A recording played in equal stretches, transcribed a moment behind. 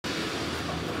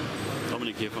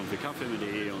Dominik hier von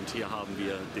wkfilme.de und hier haben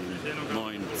wir den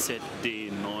neuen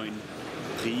ZD9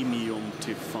 Premium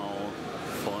TV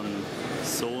von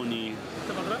Sony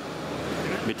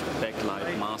mit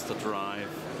Backlight Master Drive,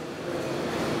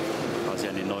 quasi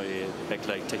eine neue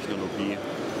Backlight-Technologie,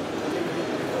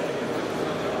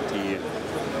 die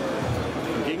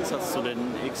im Gegensatz zu den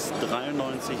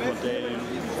X93-Modellen,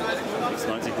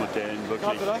 X90-Modellen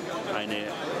wirklich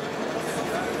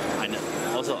einen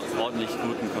außerordentlich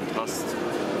guten Kontrast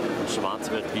und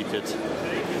Schwarzwert bietet.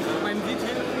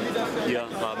 Hier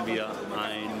haben wir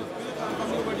ein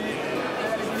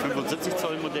 75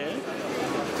 Zoll Modell.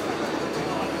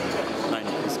 Nein,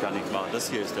 ist gar nicht wahr. Das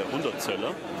hier ist der 100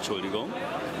 Zöller, Entschuldigung.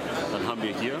 Dann haben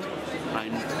wir hier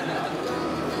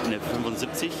eine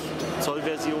 75 Zoll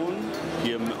Version,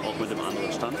 hier auch mit dem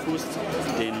anderen Standfuß,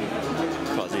 den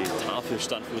quasi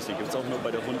Tafelstandfuß, den gibt es auch nur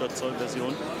bei der 100 Zoll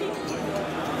Version.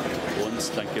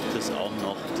 Und dann gibt es auch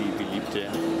noch die beliebte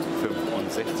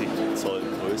 65 Zoll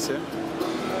Größe.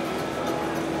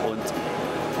 Und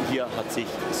hier hat sich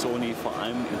Sony vor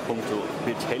allem in puncto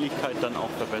Bildhelligkeit dann auch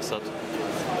verbessert.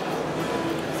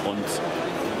 Und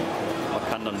man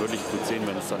kann dann wirklich gut sehen,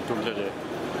 wenn es dann dunklere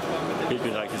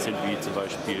Bildbereiche sind, wie zum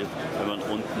Beispiel, wenn man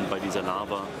unten bei dieser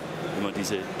Lava immer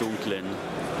diese dunklen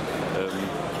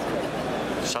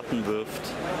Schatten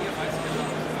wirft.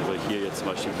 Oder hier jetzt zum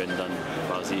Beispiel, wenn dann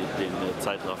quasi den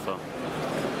Zeitraffer,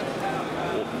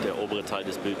 der obere Teil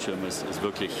des Bildschirmes ist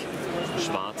wirklich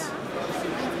schwarz,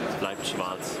 bleibt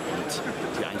schwarz und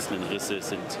die einzelnen Risse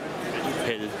sind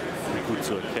hell, gut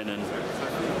zu erkennen.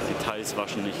 Details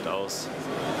waschen nicht aus.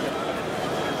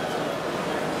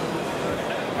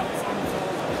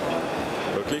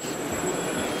 Wirklich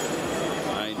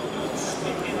ein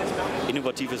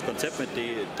innovatives Konzept, mit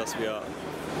dem das wir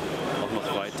auch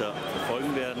noch weiter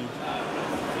verfolgen werden.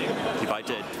 Die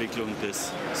Weiterentwicklung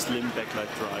des Slim Backlight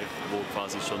Drive, wo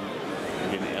quasi schon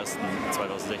in den ersten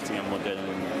 2016er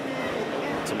Modellen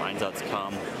zum Einsatz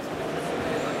kam.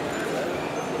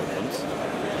 Und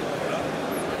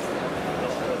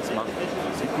das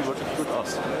sieht wirklich gut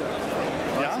aus.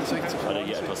 Ja, das ist leider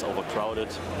hier etwas overcrowded,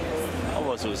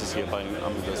 aber so ist es hier bei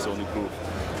der Sony Group.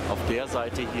 Auf der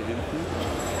Seite hier hinten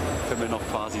können wir noch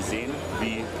quasi sehen,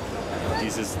 wie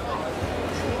dieses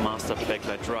Master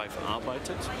Backlight Drive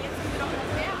arbeitet.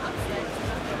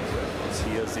 Jetzt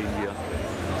hier sehen wir,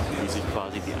 wie sich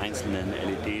quasi die einzelnen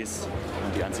LEDs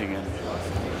und die einzelnen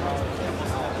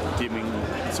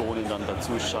Dimming-Zonen dann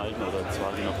dazu schalten oder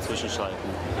quasi noch zwischenschalten.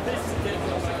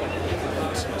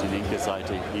 Und die linke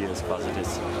Seite hier ist quasi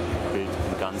das Bild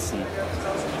im Ganzen.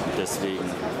 Und deswegen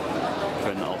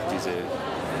können auch diese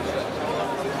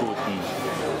guten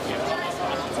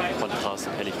Kontrast-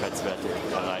 und Helligkeitswerte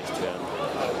erreicht werden.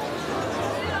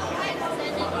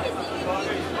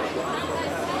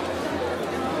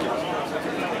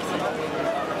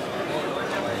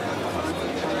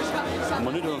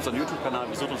 Abonniert unseren YouTube-Kanal,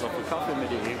 besucht uns auf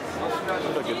wkfilme.de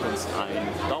oder gebt uns einen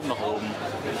Daumen nach oben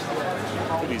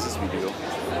für dieses Video.